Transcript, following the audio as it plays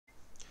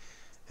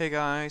Hey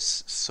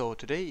guys, so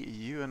today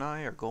you and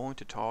I are going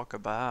to talk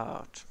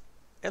about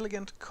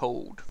elegant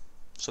code.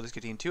 So let's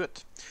get into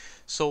it.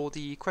 So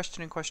the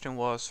question in question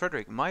was,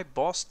 Frederick, my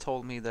boss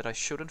told me that I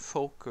shouldn't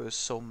focus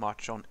so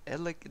much on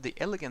the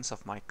elegance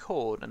of my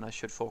code and I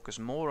should focus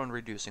more on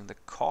reducing the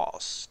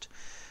cost.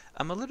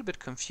 I'm a little bit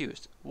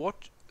confused.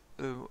 What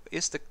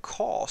is the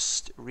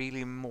cost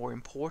really more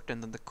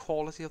important than the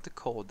quality of the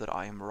code that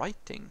I am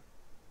writing?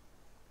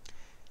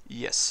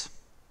 Yes.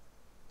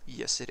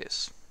 Yes, it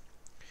is.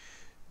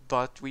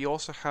 But we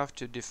also have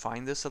to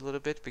define this a little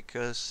bit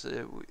because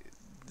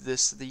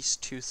these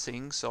two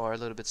things are a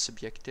little bit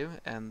subjective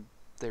and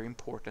they're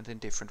important in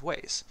different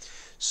ways.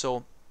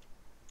 So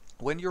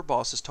when your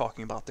boss is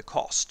talking about the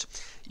cost,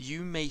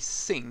 you may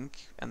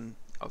think, and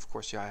of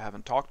course I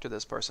haven't talked to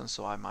this person,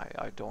 so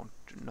I don't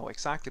know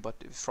exactly, but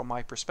from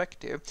my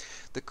perspective,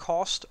 the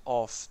cost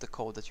of the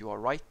code that you are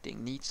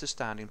writing needs to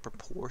stand in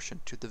proportion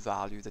to the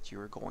value that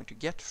you are going to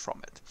get from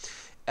it.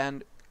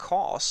 And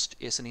cost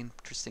is an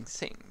interesting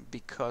thing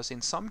because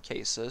in some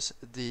cases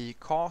the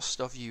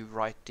cost of you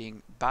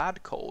writing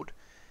bad code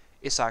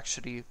is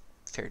actually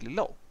fairly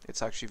low.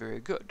 It's actually very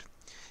good.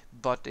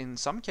 But in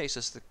some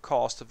cases the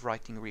cost of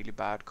writing really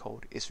bad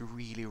code is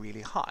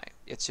really high.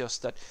 It's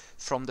just that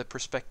from the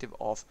perspective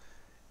of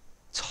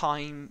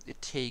time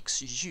it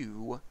takes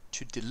you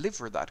to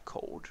deliver that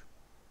code,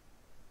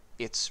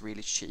 it's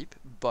really cheap.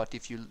 But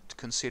if you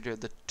consider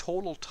the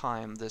total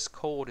time this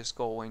code is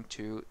going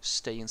to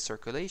stay in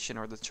circulation,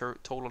 or the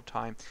total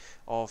time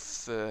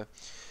of the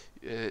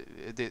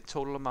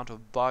total amount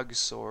of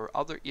bugs or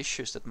other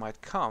issues that might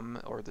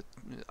come, or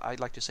I'd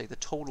like to say the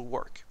total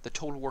work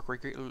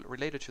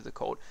related to the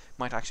code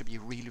might actually be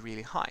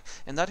really high.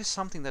 And that is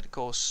something that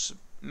goes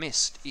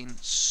missed in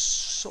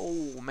so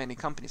many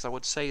companies. I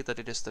would say that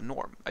it is the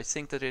norm. I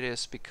think that it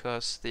is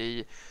because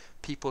the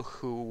people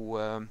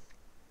who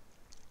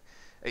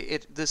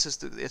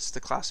it's the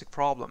classic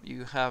problem.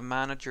 You have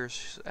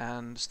managers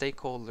and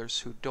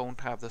stakeholders who don't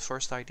have the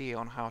first idea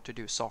on how to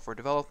do software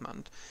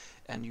development,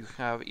 and you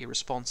have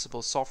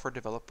irresponsible software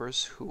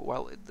developers who,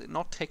 well,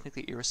 not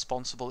technically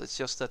irresponsible, it's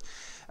just that,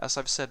 as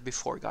I've said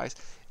before, guys,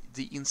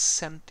 the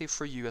incentive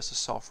for you as a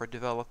software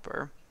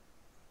developer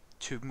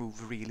to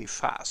move really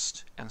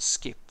fast and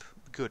skip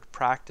good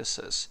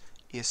practices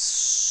is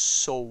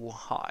so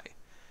high.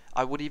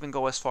 I would even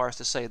go as far as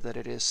to say that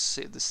it is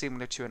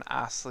similar to an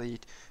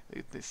athlete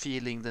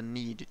feeling the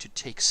need to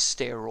take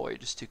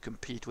steroids to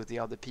compete with the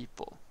other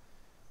people.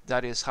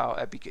 That is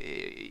how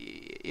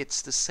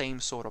it's the same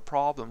sort of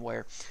problem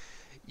where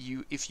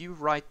if you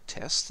write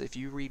tests, if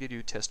you really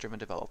do test-driven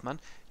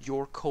development,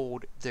 your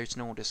code, there's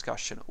no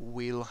discussion,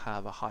 will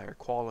have a higher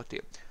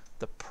quality.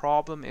 The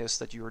problem is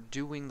that you're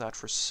doing that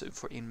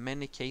for in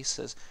many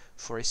cases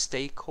for a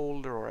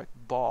stakeholder or a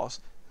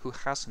boss who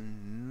has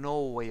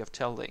no way of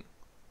telling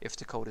if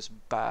the code is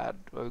bad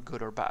or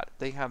good or bad.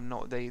 They have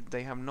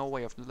no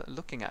way of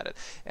looking at it,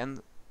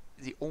 and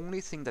the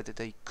only thing that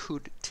they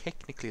could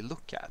technically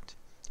look at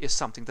is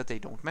something that they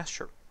don't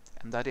measure,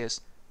 and that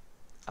is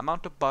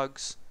amount of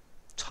bugs,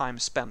 time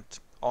spent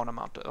on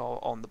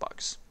the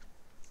bugs,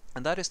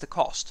 and that is the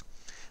cost.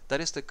 That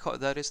is the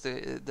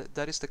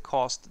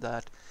cost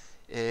that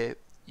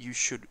you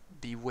should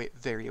be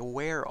very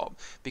aware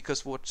of,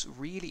 because what's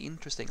really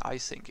interesting, I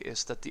think,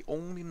 is that the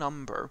only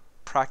number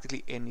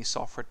practically any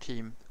software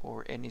team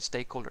or any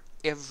stakeholder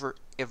ever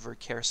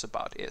cares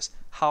about is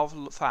how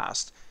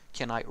fast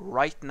can I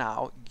right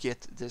now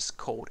get this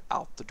code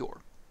out the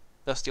door.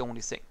 That's the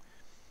only thing.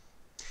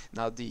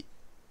 Now the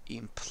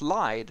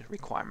implied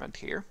requirement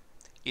here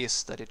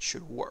is that it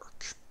should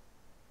work,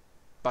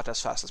 but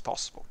as fast as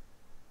possible.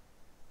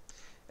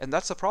 And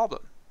that's a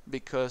problem,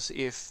 because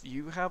if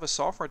you have a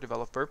software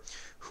developer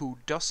who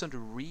doesn't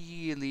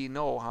really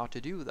know how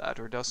to do that,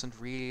 or doesn't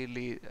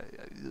really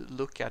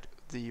look at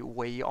the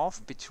way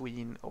off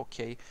between,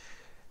 okay,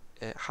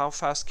 how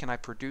fast can I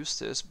produce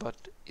this,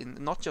 but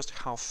not just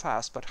how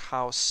fast, but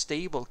how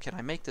stable can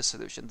I make the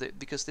solution,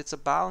 because it's a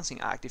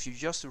balancing act. If you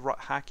just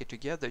hack it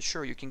together,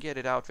 sure, you can get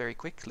it out very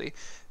quickly,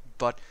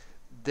 but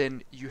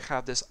then you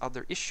have this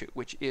other issue,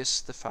 which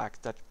is the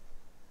fact that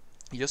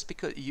just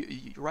because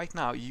right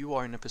now you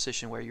are in a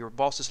position where your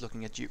boss is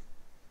looking at you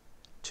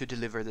to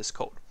deliver this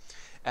code,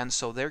 and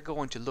so they're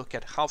going to look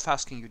at how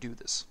fast can you do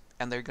this,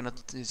 and they're going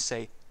to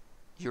say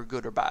you're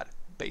good or bad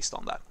based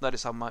on that. That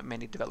is how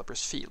many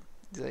developers feel.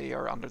 They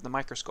are under the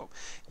microscope.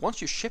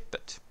 Once you ship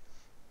it,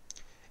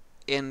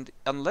 and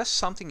unless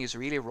something is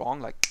really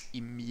wrong, like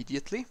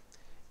immediately,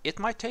 it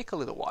might take a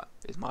little while.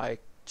 It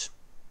might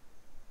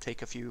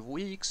take a few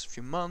weeks, a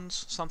few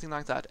months, something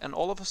like that, and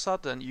all of a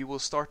sudden you will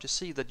start to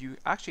see that you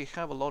actually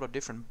have a lot of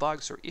different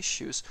bugs or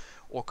issues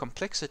or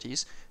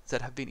complexities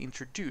that have been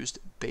introduced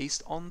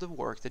based on the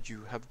work that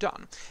you have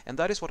done. And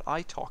that is what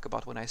I talk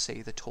about when I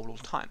say the total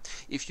time.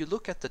 If you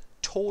look at the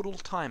total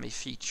time a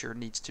feature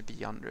needs to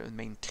be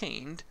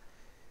maintained,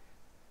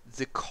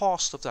 the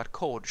cost of that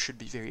code should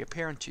be very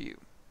apparent to you.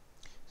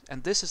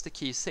 And this is the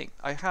key thing.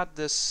 I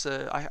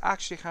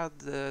actually had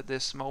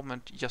this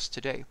moment just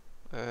today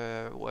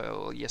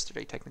well,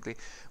 yesterday technically,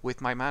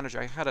 with my manager.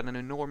 I had an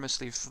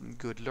enormously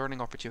good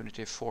learning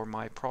opportunity for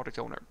my product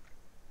owner.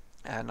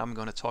 And I'm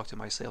going to talk to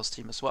my sales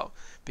team as well,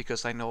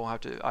 because I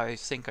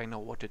think I know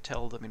what to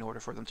tell them in order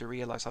for them to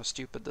realize how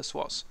stupid this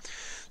was.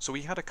 So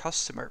we had a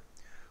customer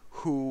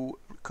who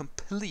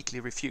completely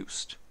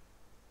refused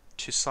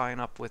to sign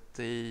up with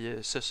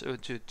the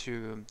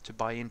to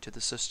buy into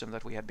the system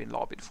that we had been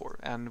lobbied for,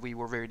 and we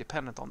were very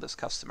dependent on this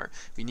customer.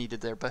 We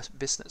needed their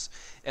business,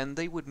 and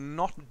they would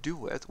not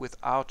do it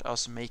without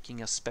us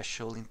making a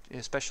special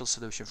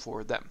solution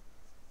for them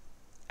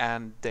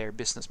and their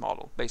business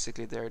model,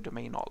 basically their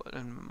domain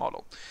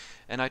model.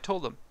 And I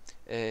told them,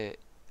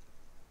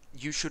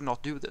 you should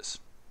not do this.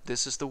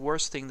 This is the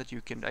worst thing that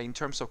you can, in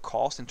terms of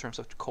cost, in terms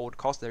of code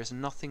cost, there is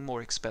nothing more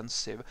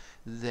expensive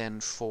than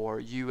for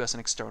you as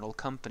an external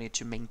company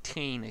to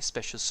maintain a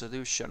special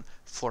solution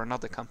for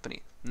another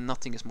company.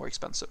 Nothing is more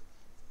expensive.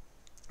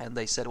 And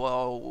they said,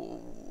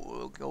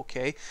 well,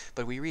 okay,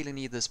 but we really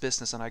need this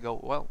business. And I go,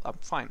 well, I'm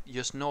fine.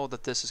 Just know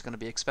that this is going to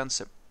be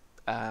expensive,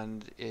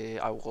 and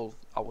I will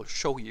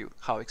show you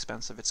how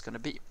expensive it's going to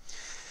be.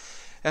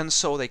 And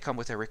so they come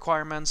with their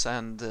requirements,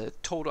 and the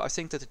total, I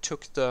think that it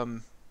took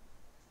them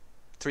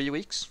 3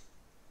 weeks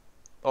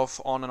of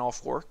on and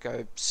off work,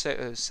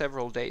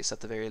 several days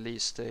at the very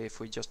least, if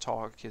we just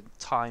talk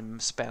time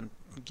spent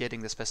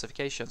getting the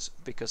specifications,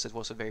 because it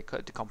was a very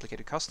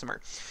complicated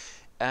customer.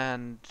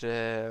 And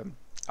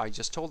I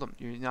just told them,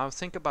 you now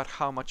think about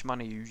how much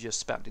money you just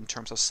spent in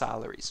terms of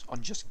salaries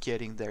on just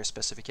getting their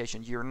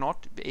specification. You're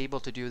not able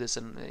to do this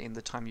in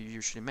the time you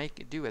usually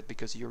do it,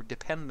 because you're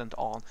dependent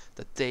on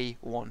that they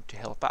want to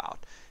help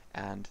out,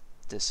 and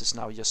this is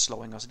now just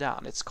slowing us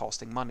down. It's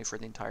costing money for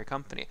the entire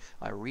company.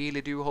 I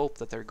really do hope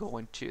that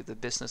the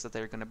business that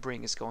they're going to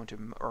bring is going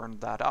to earn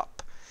that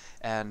up.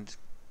 And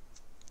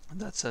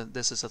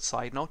this is a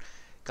side note,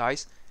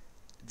 guys.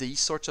 These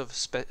sorts of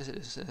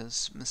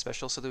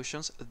special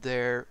solutions,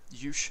 they're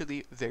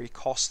usually very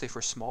costly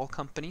for small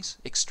companies,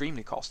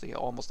 extremely costly,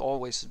 almost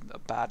always a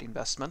bad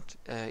investment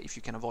if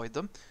you can avoid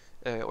them.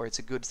 Or it's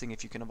a good thing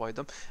if you can avoid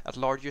them. At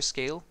larger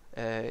scale,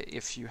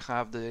 if you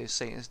have the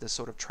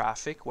sort of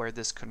traffic where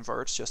this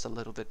converts just a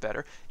little bit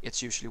better,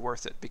 it's usually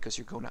worth it, because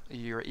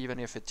even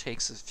if it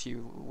takes a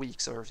few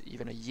weeks or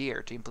even a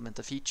year to implement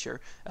a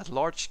feature at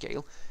large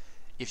scale,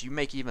 if you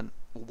make even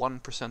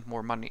 1%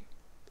 more money,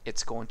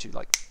 it's going to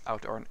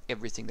out earn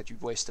everything that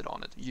you've wasted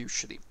on it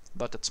usually.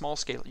 But at small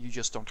scale, you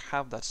just don't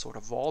have that sort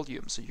of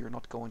volume, so you're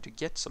not going to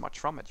get so much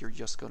from it. You're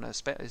just going to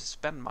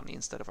spend money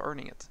instead of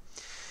earning it.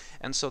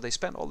 And so they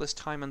spend all this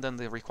time, and then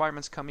the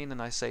requirements come in,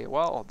 and I say,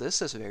 well,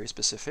 this is very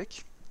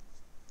specific.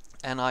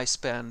 And I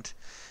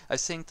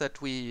think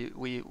that we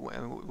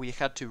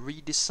had to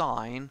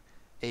redesign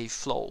a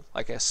flow,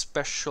 like a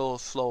special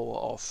flow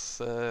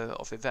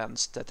of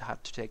events that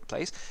had to take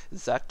place.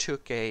 That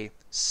took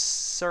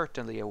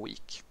certainly a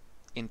week.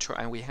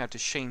 And we had to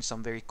change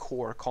some very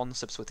core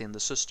concepts within the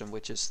system,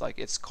 which is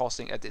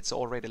it's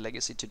already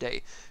legacy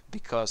today,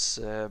 because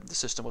the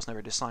system was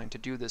never designed to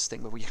do this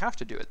thing, but we have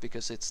to do it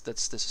because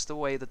this is the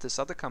way that this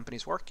other company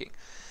is working.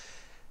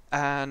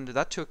 And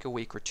that took a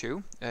week or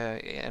two,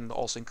 and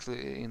also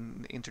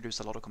introduced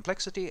a lot of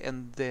complexity.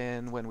 And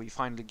then when we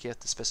finally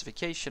get the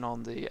specification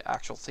on the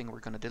actual thing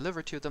we're going to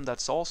deliver to them,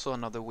 that's also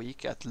another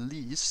week at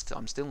least.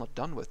 I'm still not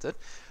done with it,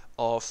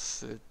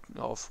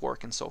 of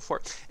work and so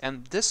forth.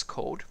 And this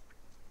code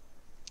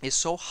is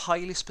so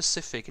highly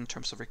specific in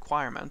terms of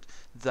requirement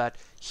that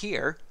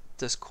here,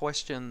 this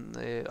question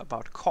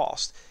about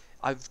cost,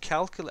 I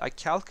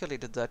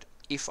calculated that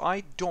if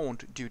I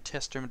don't do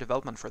test-driven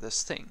development for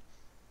this thing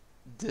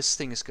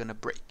is going to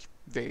break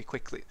very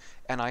quickly.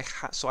 And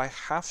so I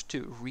have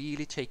to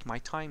really take my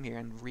time here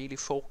and really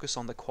focus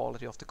on the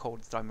quality of the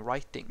code that I'm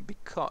writing,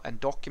 and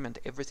document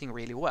everything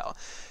really well,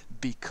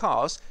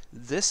 because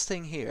this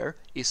thing here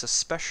is a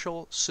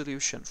special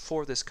solution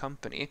for this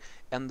company,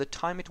 and the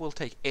time it will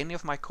take any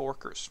of my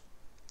coworkers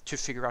to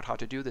figure out how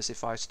to do this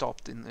if I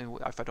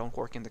don't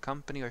work in the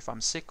company, or if I'm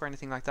sick or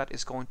anything like that,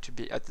 is going to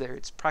be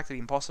it's practically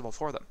impossible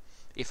for them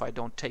if I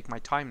don't take my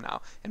time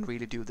now and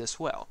really do this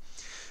well.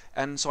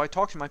 And so I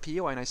talked to my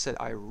PO, and I said,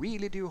 I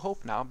really do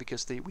hope now,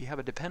 because we have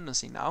a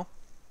dependency now,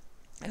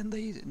 and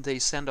they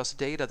send us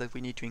data that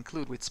we need to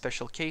include with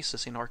special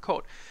cases in our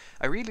code.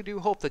 I really do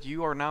hope that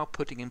you are now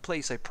putting in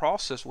place a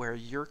process where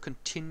you're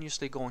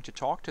continuously going to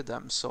talk to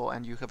them,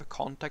 and you have a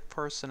contact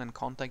person and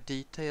contact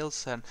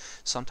details and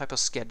some type of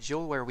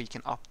schedule where we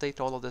can update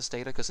all of this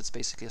data, because it's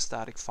basically a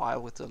static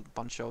file with a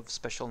bunch of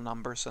special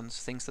numbers and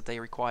things that they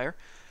require.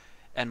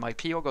 And my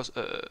PO goes,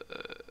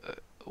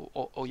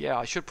 oh yeah,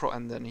 I should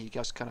and then he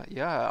goes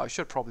yeah, I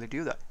should probably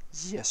do that.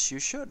 Yes, you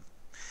should.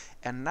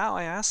 And now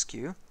I ask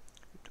you,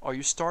 are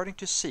you starting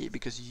to see,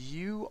 because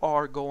you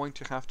are going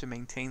to have to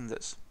maintain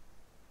this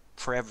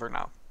forever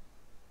now,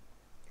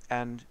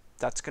 and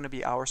that's going to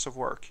be hours of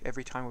work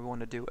every time we want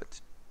to do it.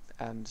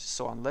 And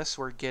so unless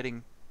we're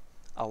getting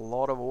a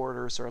lot of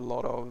orders or a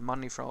lot of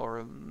money from,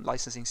 or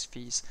licensing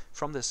fees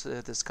from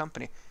this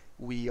company,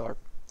 we are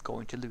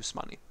going to lose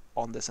money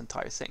on this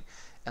entire thing.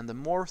 And the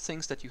more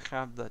things that you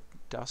have that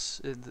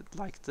does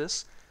like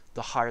this,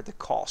 the higher the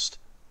cost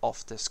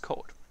of this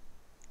code.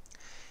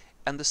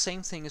 And the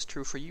same thing is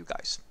true for you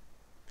guys.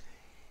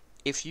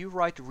 If you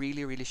write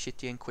really, really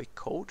shitty and quick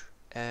code,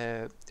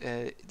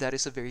 that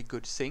is a very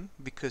good thing,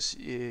 because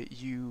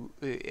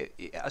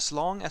as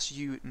long as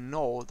you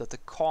know that the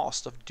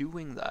cost of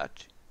doing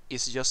that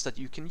is just that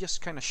you can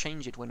just kind of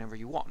change it whenever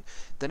you want,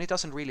 then it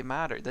doesn't really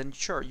matter. Then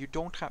sure, you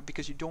don't have,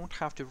 because you don't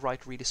have to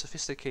write really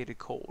sophisticated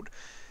code.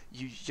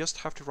 You just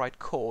have to write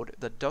code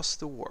that does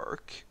the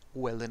work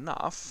well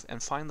enough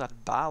and find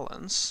that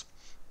balance.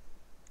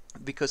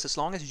 Because as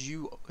long as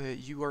you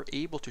are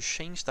able to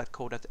change that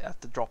code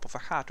at the drop of a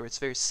hat, or it's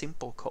very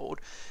simple code,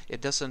 it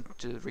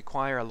doesn't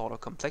require a lot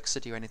of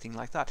complexity or anything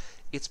like that,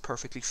 it's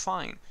perfectly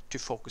fine to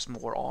focus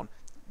more on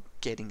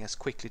getting as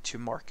quickly to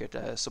market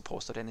as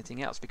opposed to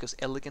anything else, because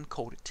elegant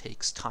code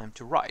takes time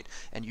to write,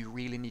 and you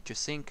really need to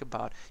think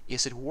about,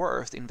 is it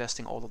worth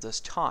investing all of this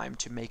time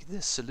to make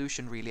this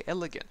solution really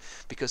elegant?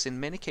 Because in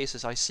many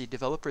cases I see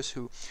developers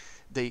who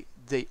they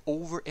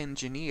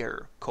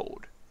over-engineer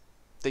code.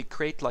 They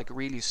create like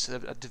really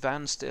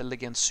advanced,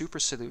 elegant super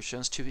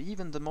solutions to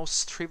even the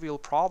most trivial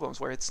problems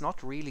where it's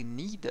not really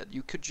needed.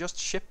 You could just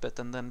ship it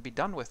and then be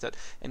done with it.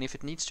 And if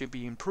it needs to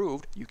be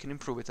improved, you can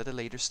improve it at a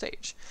later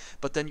stage.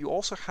 But then you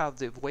also have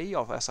the way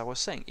of, as I was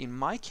saying, in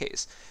my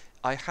case,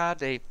 I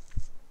have a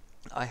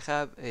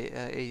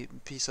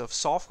piece of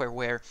software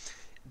where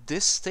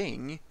this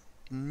thing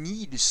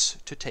needs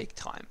to take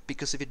time,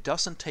 because if it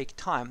doesn't take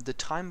time, the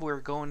time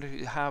we're going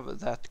to have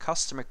that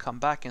customer come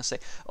back and say,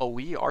 oh,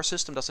 our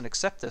system doesn't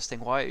accept this thing,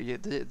 why,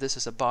 this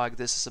is a bug,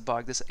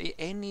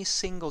 any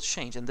single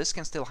change, and this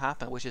can still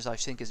happen, which is, I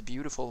think, is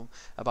beautiful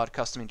about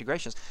custom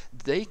integrations.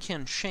 They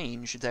can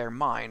change their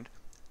mind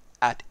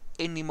at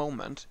any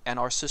moment, and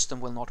our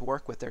system will not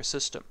work with their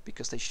system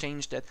because they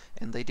changed it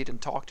and they didn't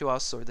talk to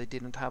us, or they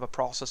didn't have a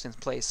process in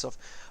place of,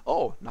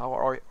 oh, now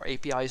our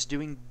API is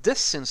doing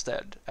this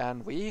instead,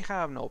 and we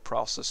have no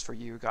process for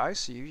you guys,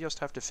 so you just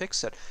have to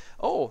fix it.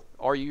 Oh,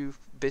 are you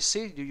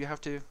busy? Do you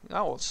have to?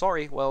 Oh,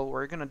 sorry, well,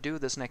 we're gonna do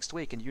this next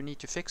week and you need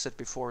to fix it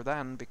before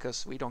then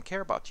because we don't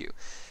care about you.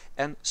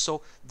 And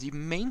so the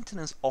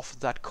maintenance of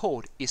that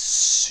code is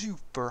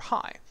super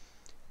high.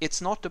 It's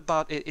not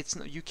about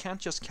you can't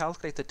just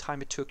calculate the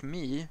time it took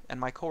me and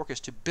my coworkers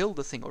to build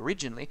the thing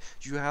originally.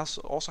 You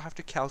also have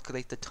to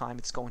calculate the time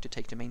it's going to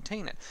take to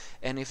maintain it.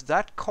 And if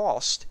that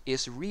cost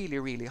is really,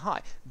 really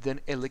high, then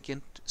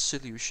elegant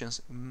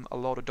solutions, a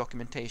lot of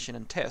documentation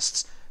and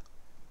tests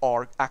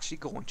are actually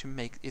going to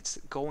make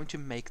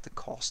the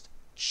cost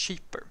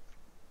cheaper.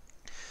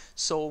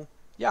 So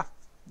yeah,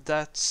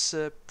 that's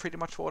pretty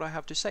much what I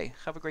have to say.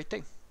 Have a great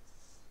day.